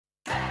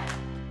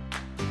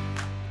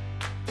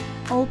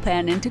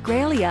Ulpan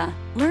Integraliah.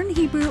 Learn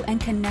Hebrew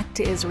and connect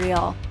to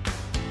Israel.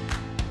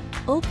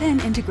 Ulpan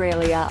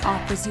Integraliah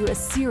offers you a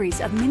series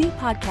of mini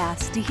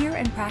podcasts to hear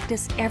and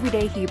practice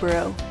everyday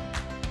Hebrew.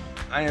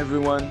 Hi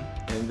everyone,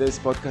 in this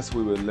podcast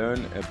we will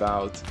learn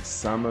about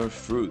summer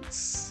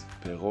fruits,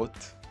 perot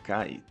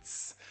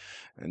kites.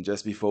 And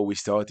just before we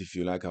start, if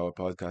you like our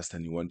podcast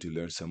and you want to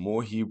learn some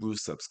more Hebrew,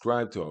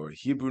 subscribe to our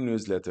Hebrew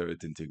newsletter at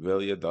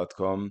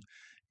integraliah.com.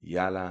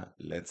 Yalla,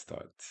 let's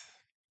start.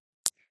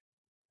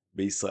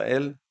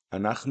 בישראל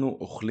אנחנו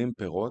אוכלים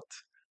פירות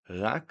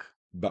רק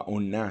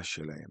בעונה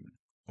שלהם.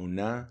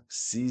 עונה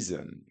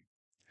season.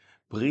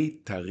 פרי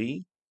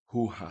טרי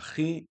הוא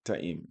הכי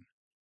טעים.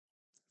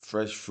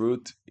 Fresh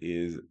fruit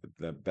is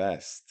the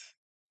best.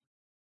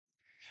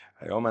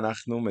 היום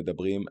אנחנו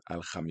מדברים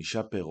על 5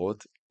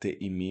 פירות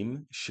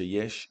טעימים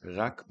שיש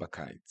רק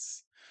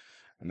בקיץ.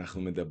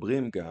 אנחנו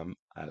מדברים גם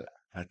על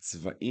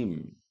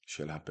הצבעים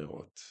של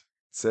הפירות.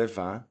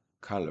 צבע,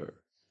 color.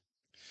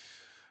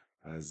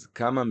 אז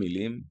כמה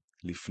מילים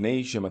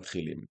לפני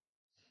שמתחילים.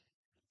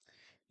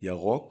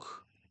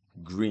 ירוק,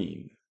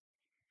 green.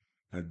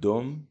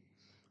 אדום,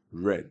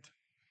 red.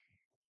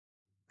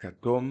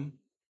 כתום,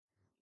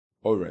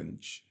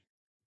 orange.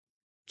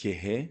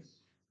 כהה,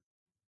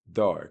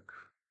 dark.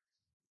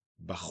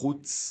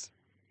 בחוץ,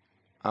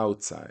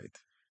 outside.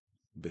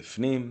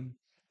 בפנים,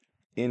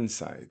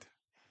 inside.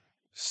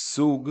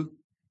 סוג,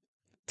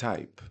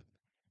 type.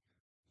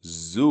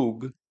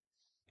 זוג,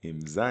 עם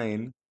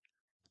זין,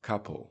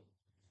 couple.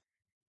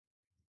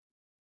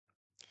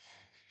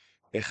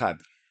 1.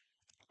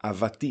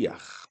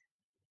 אבטיח.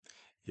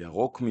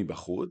 ירוק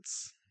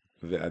מבחוץ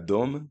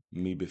ואדום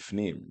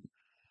מבפנים.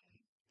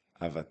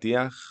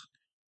 אבטיח,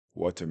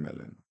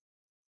 watermelon.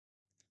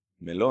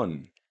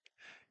 מלון.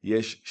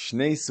 יש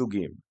 2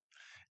 סוגים.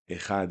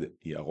 אחד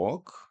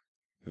ירוק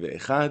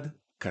ואחד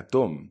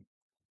כתום.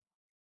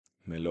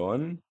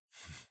 מלון,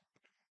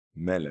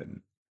 melon.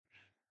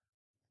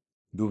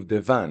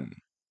 דובדבן.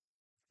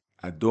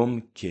 אדום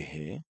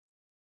כהה.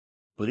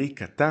 פרי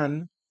קטן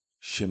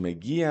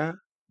שמגיע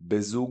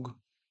בזוג.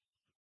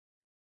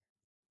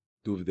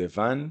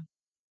 דובדבן,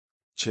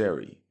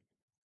 cherry.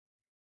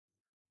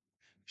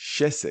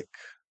 שסק.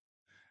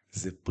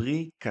 זה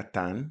פרי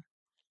קטן,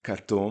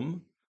 כתום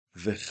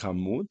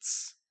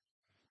וחמוץ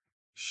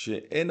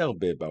שאין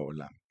הרבה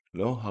בעולם,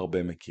 לא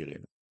הרבה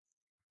מכירים.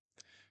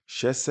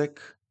 שסק,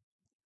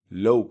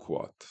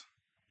 loquat.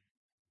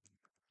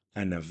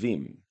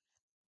 ענבים.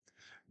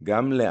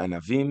 גם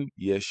לענבים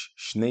יש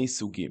 2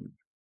 סוגים,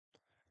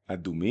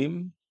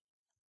 אדומים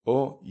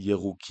או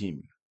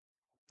ירוקים.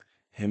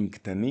 הם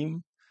קטנים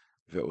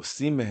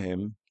ועושים מהם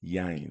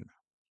יין.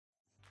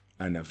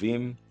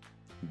 ענבים,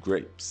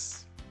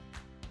 grapes.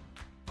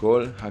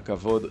 כל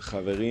הכבוד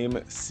חברים,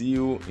 see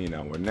you in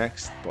our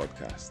next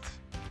podcast.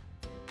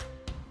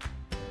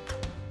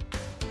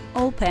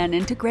 Ulpan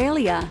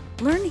Integraliah.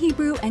 Learn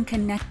Hebrew and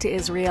connect to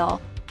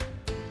Israel.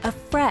 A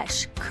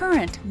fresh,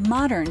 current,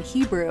 modern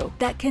Hebrew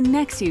that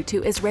connects you to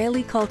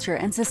Israeli culture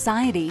and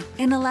society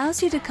and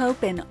allows you to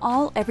cope in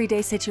all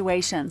everyday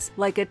situations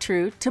like a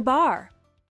true tabar.